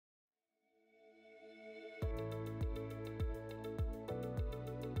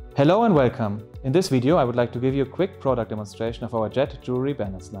Hello and welcome! In this video I would like to give you a quick product demonstration of our Jet jewelry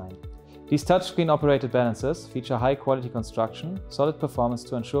balance line. These touchscreen operated balances feature high quality construction, solid performance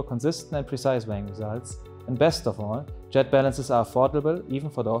to ensure consistent and precise weighing results, and best of all, Jet balances are affordable even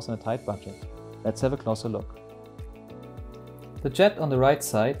for those on a tight budget. Let's have a closer look. The Jet on the right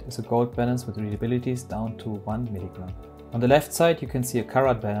side is a gold balance with readabilities down to 1 mg. On the left side you can see a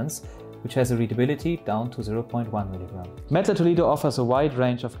carat balance which has a readability down to 0.1 mg. METTLER Toledo offers a wide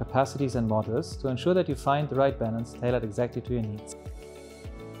range of capacities and models to ensure that you find the right balance tailored exactly to your needs.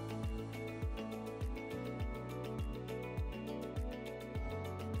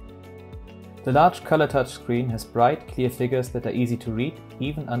 The large color touchscreen has bright, clear figures that are easy to read,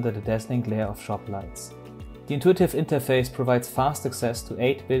 even under the dazzling glare of shop lights. The intuitive interface provides fast access to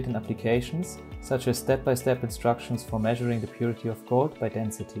 8 built-in applications, such as step-by-step instructions for measuring the purity of gold by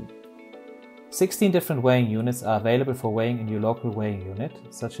density. 16 different weighing units are available for weighing in your local weighing unit,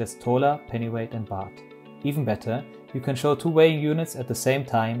 such as tola, pennyweight and baht. Even better, you can show 2 weighing units at the same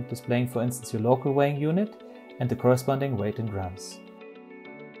time, displaying for instance your local weighing unit and the corresponding weight in grams.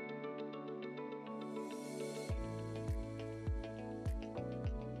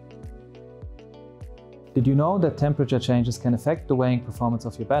 Did you know that temperature changes can affect the weighing performance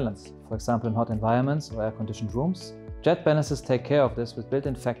of your balance, for example in hot environments or air-conditioned rooms? Jet balances take care of this with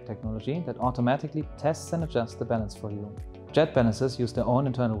built-in fact technology that automatically tests and adjusts the balance for you. Jet balances use their own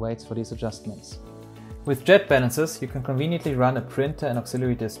internal weights for these adjustments. With Jet balances, you can conveniently run a printer and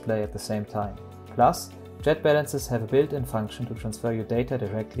auxiliary display at the same time. Plus, Jet balances have a built-in function to transfer your data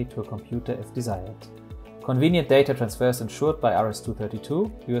directly to a computer if desired. Convenient data transfer is ensured by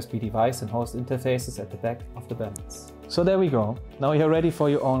RS-232, USB device and host interfaces at the back of the balance. So there we go. Now you're ready for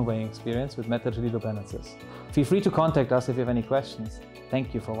your own weighing experience with METTLER Toledo balances. Feel free to contact us if you have any questions.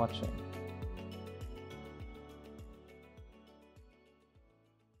 Thank you for watching.